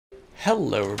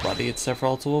Hello everybody, it's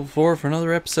Sephiroth4 for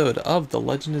another episode of The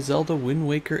Legend of Zelda Wind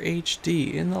Waker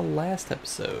HD. In the last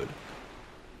episode,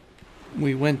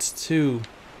 we went to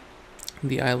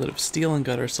the Islet of Steel and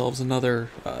got ourselves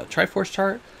another Triforce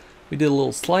chart. We did a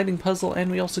little sliding puzzle, and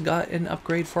we also got an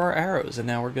upgrade for our arrows. And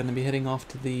now we're going to be heading off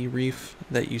to the reef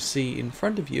that you see in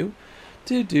front of you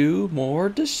to do more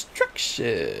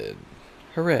destruction.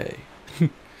 Hooray.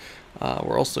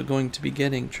 We're also going to be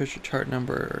getting treasure chart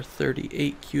number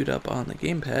 38 queued up on the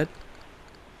gamepad.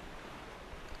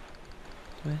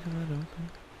 Do I have that open?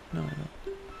 No, I don't.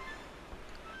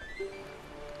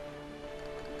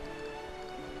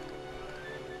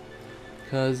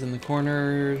 Because in the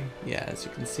corner, yeah, as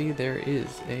you can see, there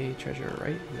is a treasure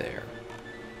right there.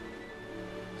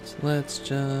 So let's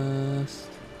just...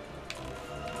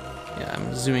 Yeah,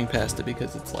 I'm zooming past it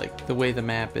because it's like, the way the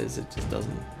map is, it just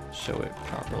doesn't show it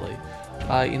properly.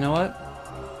 You know what?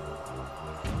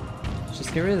 Let's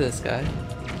just get rid of this guy.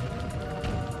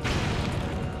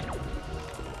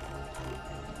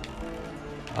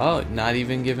 Oh, not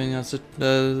even giving us a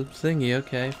thingy.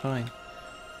 Okay, fine.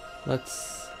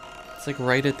 It's like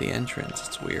right at the entrance.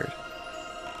 It's weird.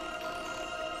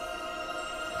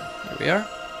 Here we are.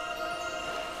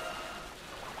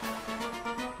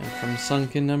 And from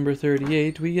sunken number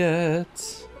 38 we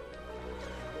get...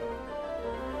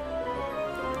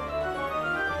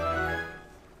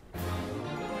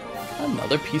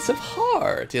 another piece of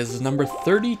heart. This is number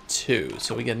 32,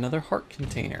 so we get another heart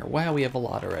container. Wow, we have a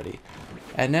lot already.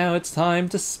 And now it's time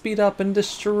to speed up and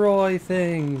destroy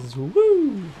things.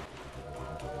 Woo!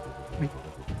 That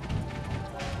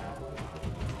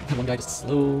one guy just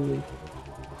slowly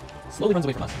runs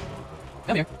away from us.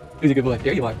 Come here. Who's a good boy?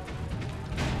 There you are.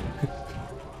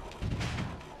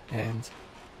 And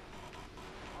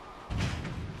a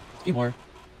few more.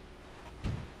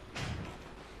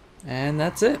 And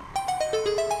that's it.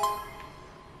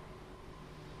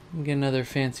 Get another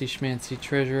fancy schmancy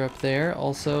treasure up there.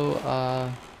 Also,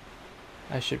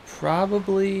 I should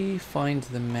probably find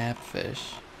the map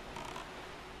fish.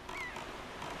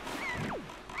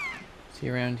 Is he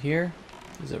around here?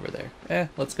 He's over there.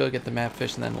 Let's go get the map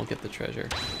fish and then we'll get the treasure.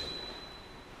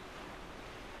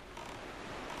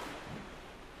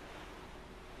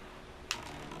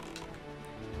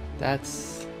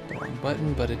 That's the wrong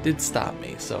button, but it did stop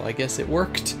me, so I guess it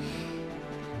worked.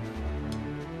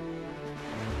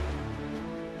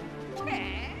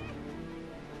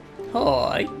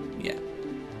 Hi. Yeah.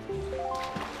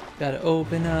 Gotta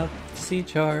open up the sea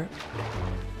chart.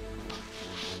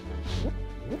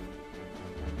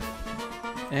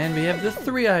 And we have the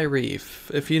 3-eye reef.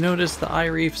 If you notice, the eye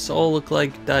reefs all look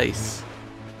like dice.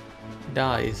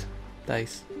 Dice.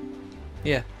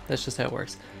 Yeah, that's just how it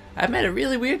works. I met a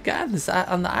really weird guy on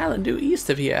the island due east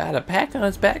of here. Had a pack on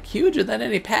his back huger than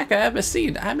any pack I ever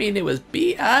seen. I mean, it was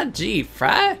B.I.G.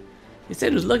 Fry. He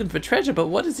said he was looking for treasure, but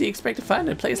what does he expect to find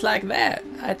in a place like that?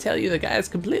 I tell you, the guy's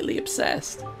completely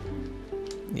obsessed.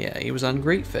 Yeah, he was on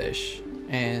Great Fish,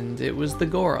 and it was the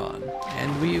Goron,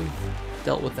 and we've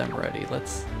dealt with them already.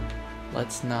 Let's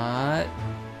not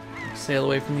sail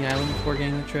away from the island before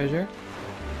getting the treasure.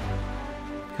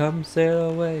 Come sail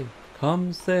away,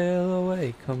 come sail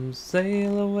away, come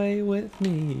sail away with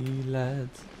me,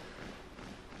 lads.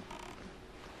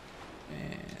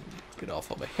 And get off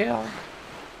over here.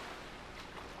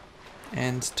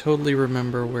 And totally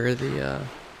remember where the,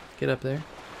 get up there.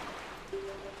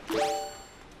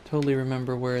 Totally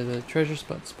remember where the treasure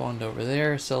spot spawned over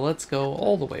there, so let's go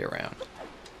all the way around.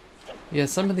 Yeah,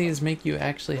 some of these make you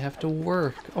actually have to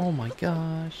work. Oh my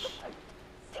gosh.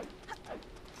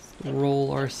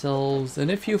 Roll ourselves, and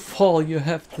if you fall, you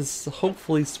have to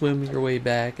hopefully swim your way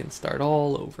back and start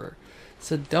all over.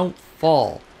 So don't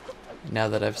fall. Now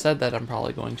that I've said that, I'm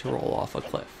probably going to roll off a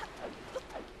cliff.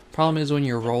 Problem is when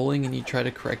you're rolling and you try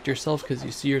to correct yourself because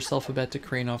you see yourself about to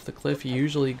crane off the cliff, you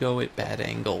usually go at bad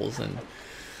angles and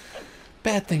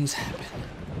bad things happen.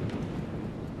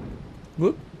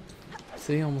 Whoop.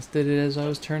 See, almost did it as I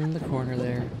was turning the corner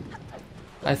there.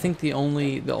 I think the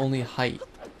only height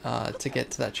to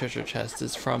get to that treasure chest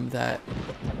is from that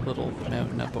little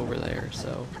mountain up over there,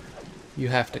 so you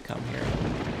have to come here.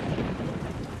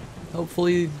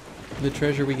 Hopefully the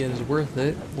treasure we get is worth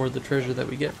it, or the treasure that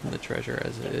we get from the treasure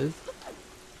as it is.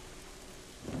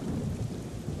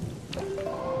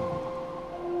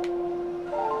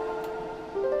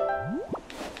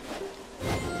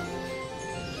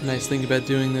 Nice thing about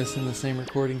doing this in the same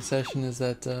recording session is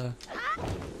that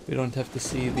we don't have to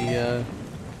see the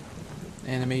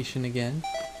animation again.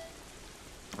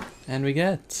 And we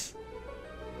get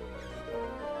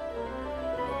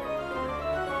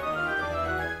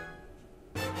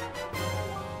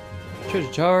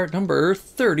Treasure chart number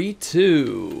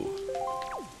 32.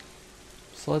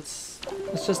 So let's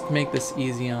just make this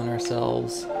easy on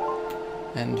ourselves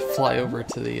and fly over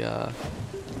to the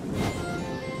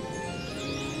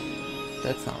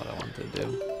that's not what I wanted to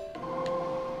do.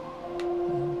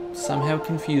 Somehow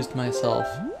confused myself.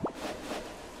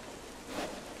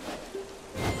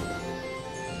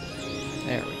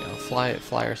 There we go.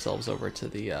 Fly ourselves over to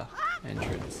the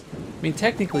entrance. I mean,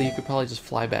 technically you could probably just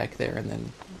fly back there and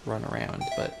then run around,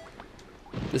 but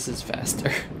this is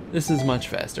faster. This is much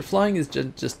faster. Flying is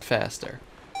just faster.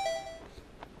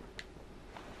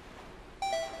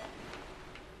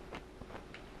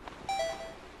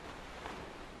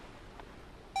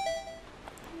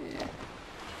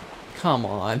 Come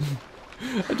on.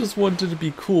 I just wanted to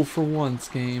be cool for once,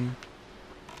 game.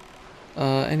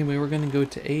 Anyway, we're gonna go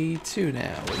to A2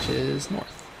 now, which is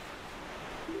north.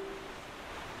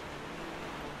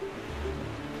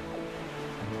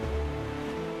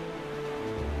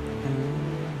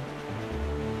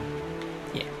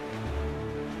 Yeah.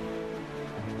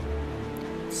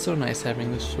 It's so nice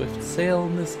having the swift sail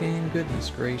in this game,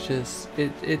 goodness gracious.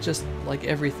 It just, like,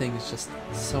 everything is just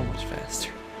so much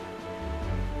faster.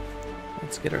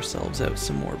 Let's get ourselves out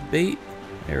some more bait.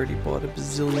 I already bought a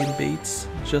bazillion baits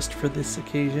just for this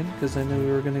occasion because I knew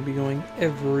we were going to be going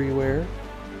everywhere.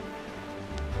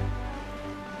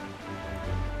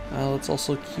 Let's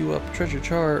also queue up treasure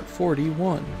chart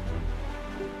 41,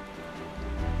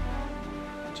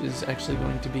 which is actually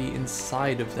going to be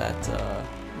inside of that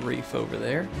reef over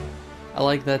there. I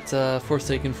like that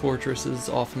Forsaken Fortress is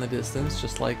off in the distance,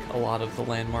 just like a lot of the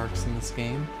landmarks in this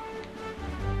game.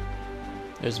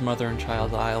 There's Mother and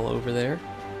Child Isle over there.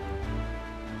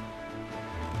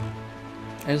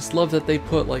 I just love that they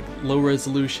put like low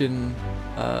resolution,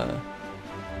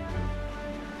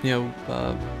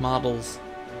 models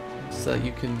so that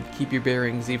you can keep your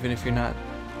bearings even if you're not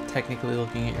technically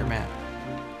looking at your map.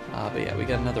 But yeah, we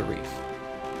got another reef.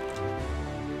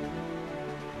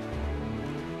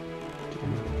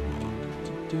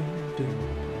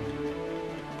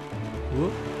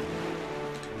 Whoop.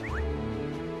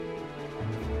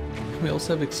 We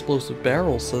also have explosive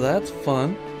barrels, so that's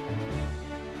fun.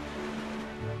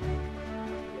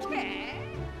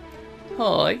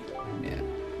 Hi. Yeah.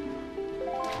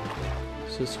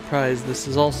 So surprised this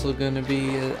is also going to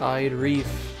be an eyed reef.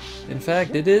 In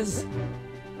fact, it is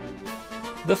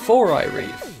the 4-eye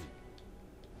reef.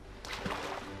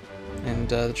 And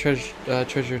the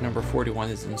treasure number 41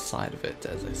 is inside of it,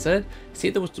 as I said.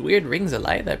 See those weird rings of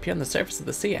light that appear on the surface of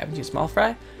the sea, haven't you, small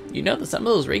fry? You know that some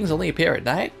of those rings only appear at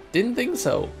night? Didn't think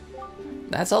so.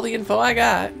 That's all the info I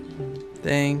got.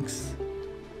 Thanks.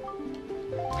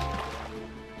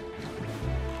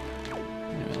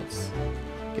 Anyway, let's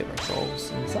get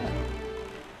ourselves inside.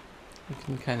 We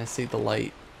can kind of see the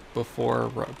light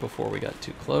before we got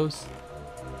too close.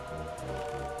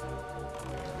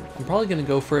 I'm probably going to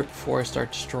go for it before I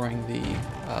start destroying the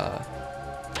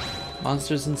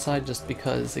monsters inside, just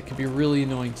because it can be really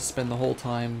annoying to spend the whole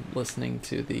time listening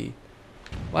to the...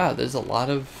 Wow, there's a lot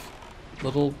of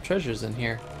little treasures in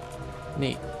here.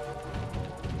 Neat.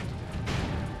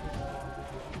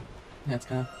 Yeah, it's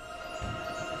kind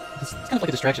of like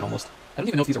a distraction almost. I don't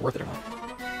even know if these are worth it or not.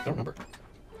 I don't remember.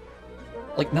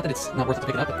 Like, not that it's not worth it to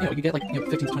pick it up, but, you get like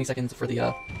 15 to 20 seconds for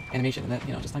the animation, and that,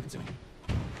 just time consuming.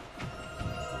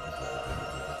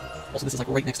 Also, this is like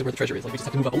right next to where the treasure is. Like, we just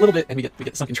have to move up a little bit, and we get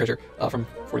the sunken treasure from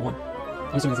 41.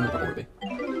 I'm assuming it's in the purple ruby.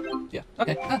 Yeah.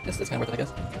 Okay. That's kind of worth it, I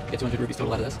guess. Get 200 rubies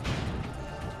total out of this.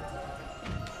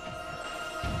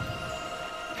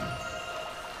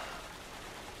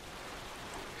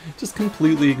 Just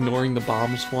completely ignoring the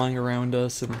bombs flying around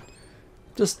us, and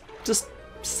just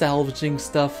salvaging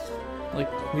stuff like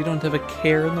we don't have a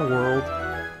care in the world.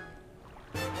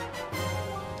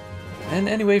 And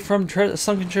anyway, from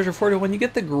Sunken Treasure 41, you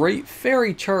get the Great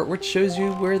Fairy chart, which shows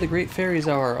you where the Great Fairies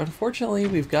are. Unfortunately,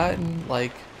 we've gotten,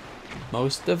 like,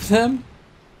 most of them.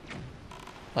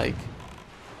 Like,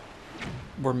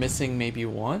 we're missing maybe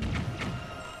one.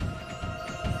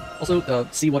 Also,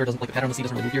 seawater doesn't, like, the pattern of the sea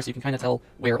doesn't really move here, so you can kind of tell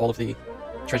where all of the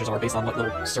treasures are based on what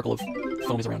little circle of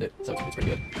foam is around it. So it's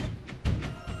pretty good.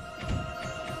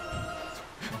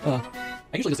 I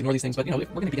usually just ignore these things, but, if we're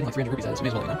going to be getting like 300 rupees out of this, we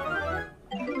may as well,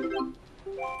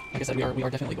 Like I said, we are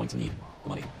definitely going to need the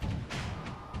money.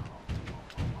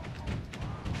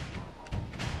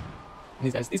 And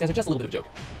these guys are just a little bit of a joke.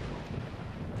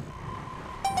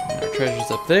 And our treasure's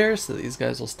up there, so these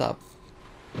guys will stop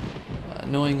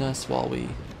annoying us while we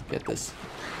get this.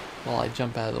 While I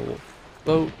jump out of the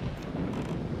boat.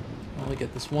 While we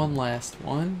get this one last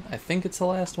one. I think it's the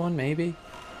last one, maybe.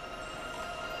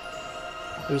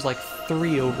 There's like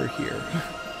 33 over here.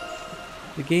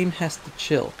 The game has to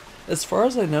chill. As far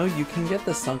as I know, you can get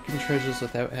the sunken treasures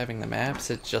without having the maps.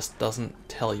 It just doesn't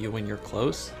tell you when you're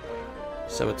close.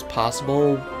 So it's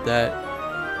possible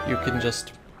that you can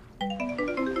just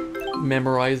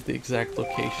memorize the exact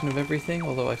location of everything,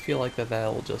 although I feel like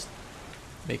that'll just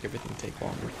make everything take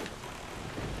longer.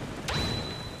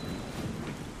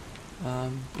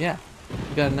 Yeah,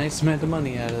 we got a nice amount of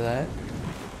money out of that,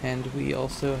 and we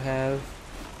also have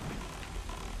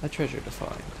a treasure to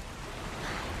find.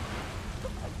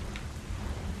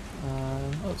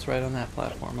 Oh, it's right on that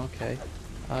platform, okay.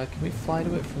 Can we fly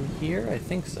to it from here? I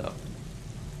think so.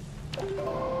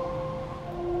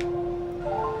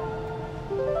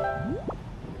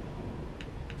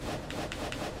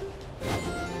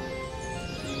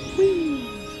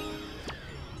 Whee!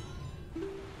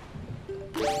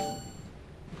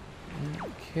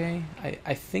 Okay,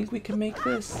 I think we can make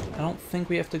this. I don't think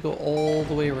we have to go all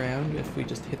the way around if we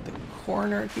just hit the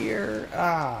corner here.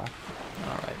 Ah,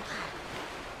 alright.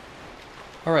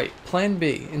 Alright, plan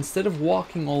B. Instead of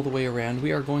walking all the way around,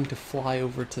 we are going to fly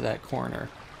over to that corner.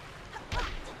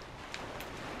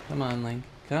 Come on, Link.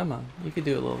 Come on. You can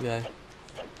do it, little guy.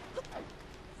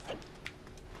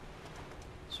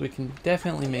 So we can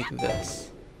definitely make this.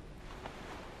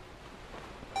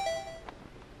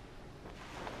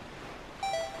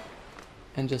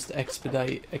 And just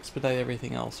expedite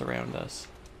everything else around us.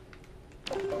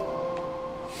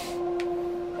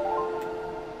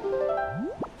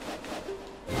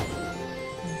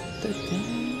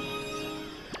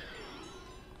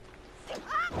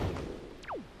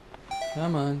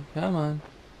 Come on, come on.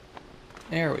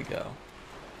 There we go.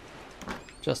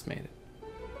 Just made it.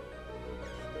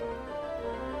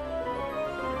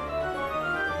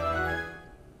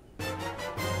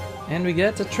 And we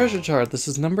get a treasure chart. This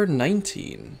is number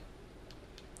 19.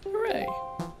 Hooray.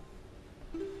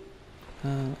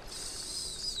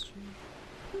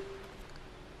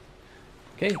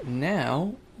 Okay,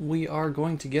 now we are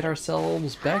going to get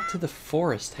ourselves back to the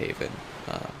Forest Haven.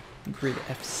 Grid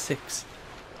F6.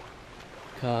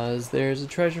 Because there's a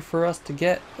treasure for us to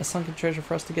get, a sunken treasure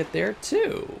for us to get there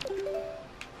too.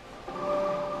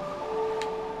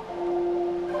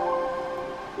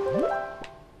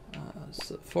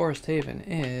 So Forest Haven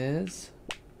is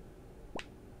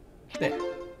there. We're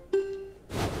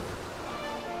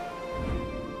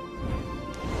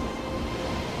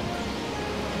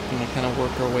gonna kind of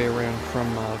work our way around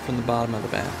from the bottom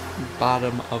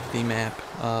of the map,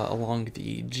 along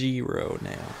the G row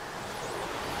now.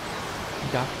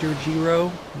 Dr.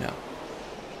 Giro? No.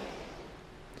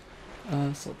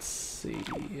 So let's see.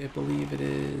 I believe it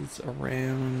is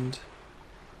around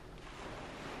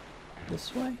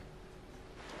this way.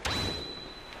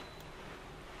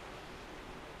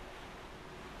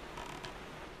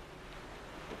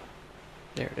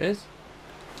 There it is.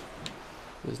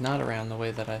 It was not around the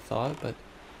way that I thought, but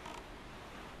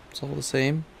it's all the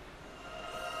same.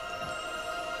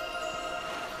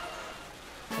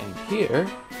 And here,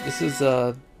 this is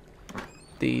the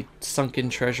sunken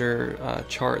treasure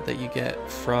chart that you get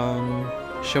from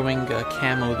showing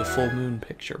Camo the full moon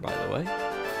picture, by the way.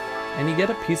 And you get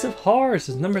a piece of horse.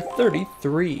 It's number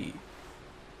 33.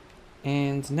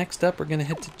 And next up, we're going to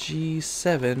head to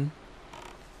G7,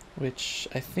 which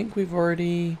I think we've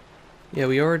already... Yeah,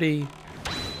 we already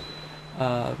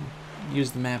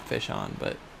used the map fish on,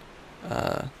 but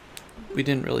we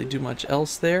didn't really do much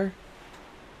else there.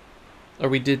 Or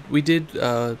we did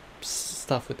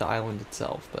stuff with the island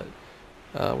itself, but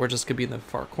we're just going to be in the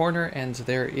far corner, and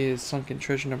there is sunken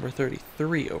treasure number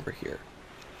 33 over here.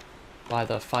 By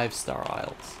the 5-star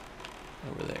Isles.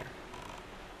 Over there.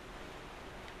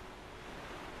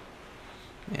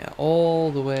 Yeah,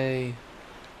 all the way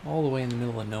in the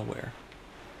middle of nowhere.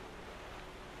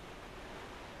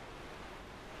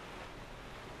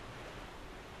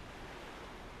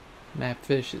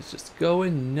 Mapfish is just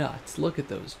going nuts. Look at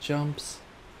those jumps.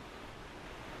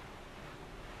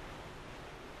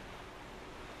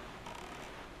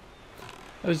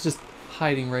 I was just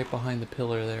hiding right behind the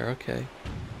pillar there, okay.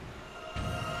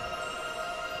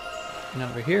 And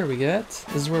over here we get,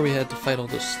 this is where we had to fight all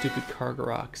those stupid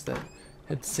Cargaroks that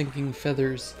had sinking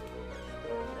feathers.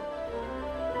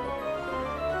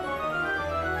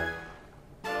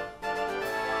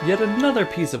 Yet another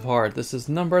piece of heart. This is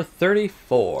number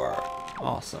 34.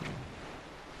 Awesome.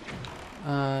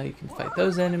 You can fight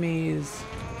those enemies.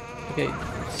 Okay,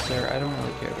 sir, I don't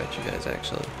really care about you guys,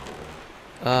 actually.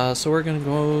 So we're gonna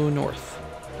go north.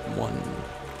 One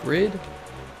grid.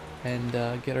 And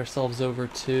get ourselves over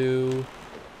to...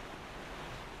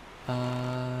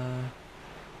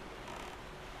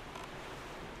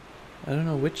 I don't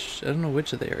know which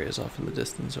of the areas off in the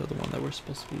distance are the one that we're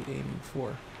supposed to be aiming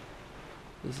for.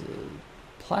 There's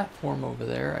a platform over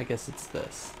there. I guess it's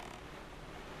this.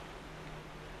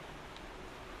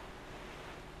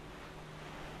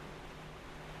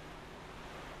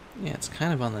 Yeah, it's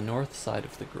kind of on the north side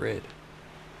of the grid.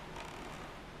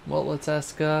 Well, let's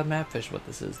ask Mapfish what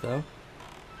this is, though.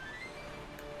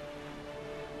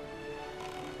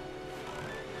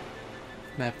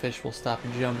 Mapfish will stop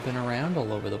jumping around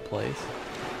all over the place.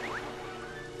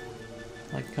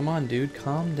 Like, come on, dude,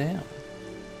 calm down.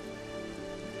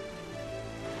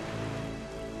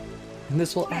 And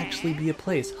this will actually be a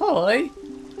place. Hi!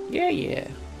 Yeah, yeah.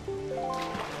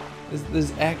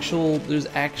 There's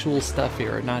actual stuff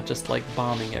here, not just like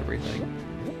bombing everything.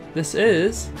 This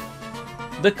is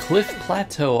the Cliff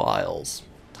Plateau Isles.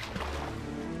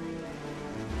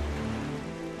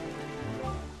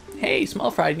 Hey,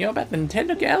 Small Fry, you know about the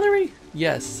Nintendo Gallery?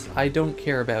 Yes, I don't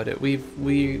care about it. We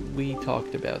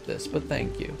talked about this, but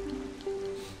thank you.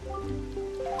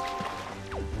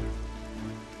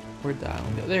 Where'd the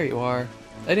island go? There you are.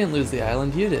 I didn't lose the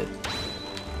island, you did.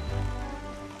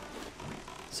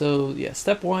 So yeah,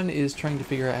 step one is trying to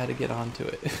figure out how to get onto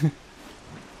it.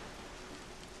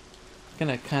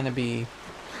 Gonna kind of be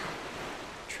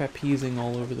trapezing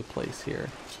all over the place here.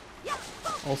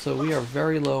 Also, we are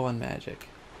very low on magic.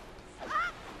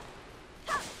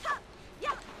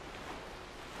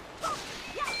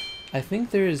 I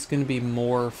think there's going to be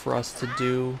more for us to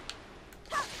do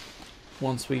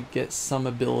once we get some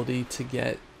ability to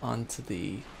get onto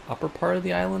the upper part of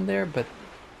the island there, but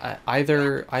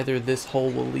either this hole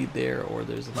will lead there or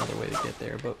there's another way to get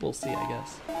there, but we'll see, I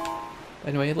guess.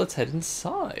 Anyway, let's head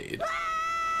inside.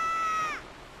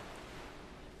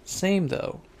 Same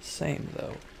though.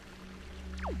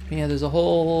 Yeah, there's a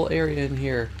whole area in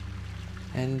here,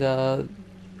 and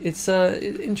it's an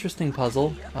interesting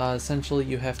puzzle. Essentially,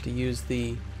 you have to use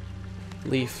the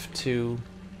leaf to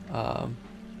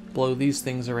blow these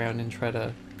things around and try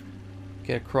to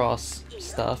get across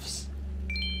stuffs.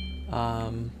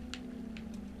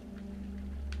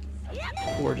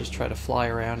 Or just try to fly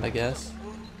around, I guess,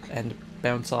 and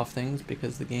bounce off things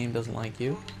because the game doesn't like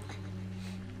you.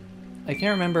 I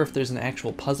can't remember if there's an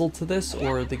actual puzzle to this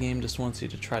or the game just wants you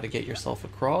to try to get yourself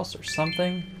across or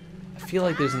something. I feel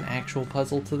like there's an actual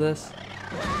puzzle to this.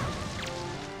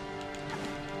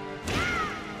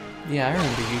 Yeah, I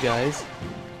remember you guys.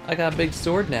 I got a big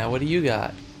sword now. What do you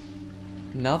got?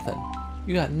 Nothing.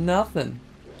 You got nothing.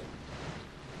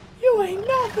 You ain't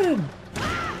nothing!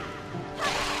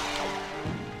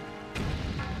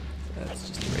 That's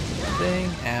just a regular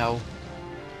thing. Ow.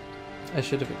 I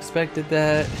should have expected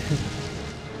that.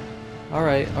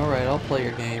 Alright, I'll play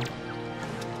your game.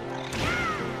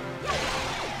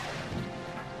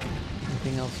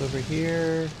 Anything else over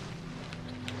here?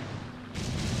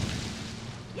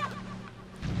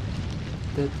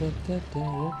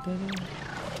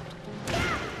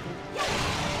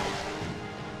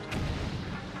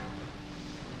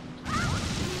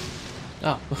 Oh,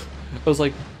 I was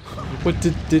like, what,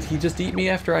 did he just eat me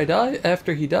after I died?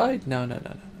 After he died? No.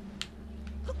 Okay,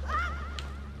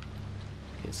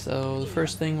 so the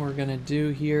first thing we're gonna do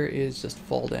here is just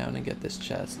fall down and get this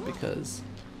chest because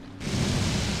I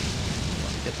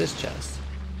want to get this chest.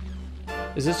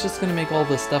 Is this just gonna make all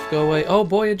the stuff go away? Oh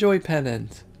boy, a joy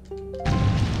pennant!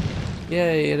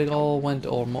 Yay, it all went,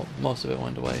 or most of it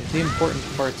went away. The important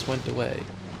parts went away.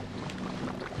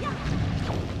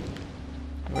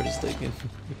 We're just like,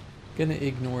 gonna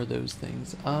ignore those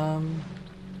things. I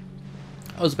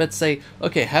was about to say,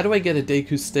 okay, how do I get a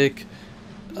Deku stick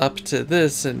up to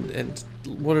this, and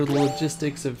what are the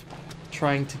logistics of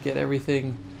trying to get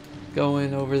everything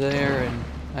going over there? And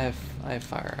I have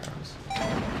fire arrows.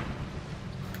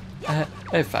 I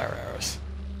have fire arrows.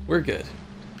 We're good.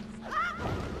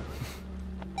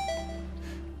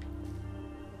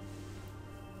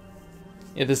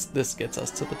 Yeah, this gets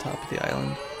us to the top of the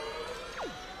island.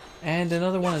 And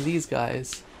another one of these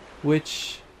guys,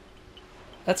 which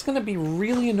that's gonna be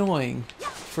really annoying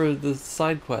for the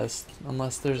side quest,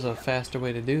 unless there's a faster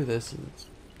way to do this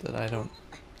that I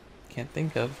can't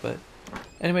think of. But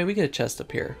anyway, we get a chest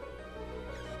up here.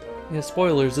 Yeah,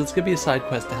 spoilers, it's gonna be a side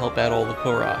quest to help out all the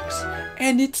Koroks,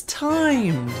 and it's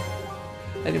timed.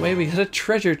 Anyway, we got a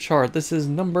treasure chart. This is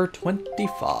number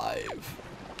 25.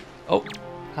 Oh,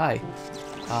 hi.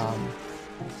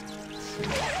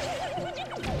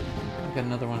 Got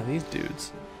another one of these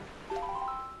dudes.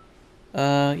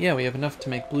 Yeah, we have enough to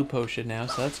make blue potion now,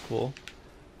 so that's cool.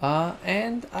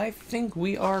 And I think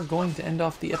we are going to end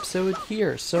off the episode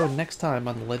here. So next time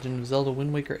on The Legend of Zelda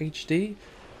Wind Waker HD,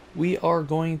 we are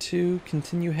going to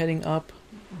continue heading up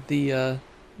the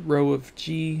row of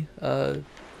G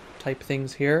type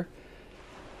things here.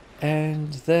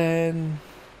 And then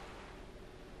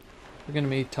we're gonna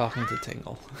be talking to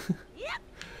Tingle.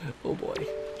 Oh boy.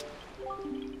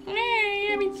 Hey, I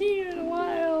haven't seen you in a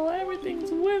while.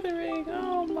 Everything's withering.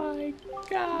 Oh my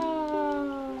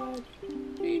god.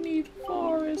 We need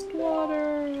forest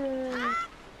water.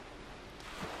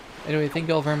 Anyway, thank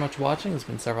you all very much for watching. It's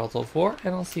been Several Till 4,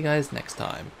 and I'll see you guys next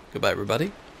time. Goodbye,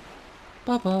 everybody.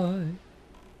 Bye-bye.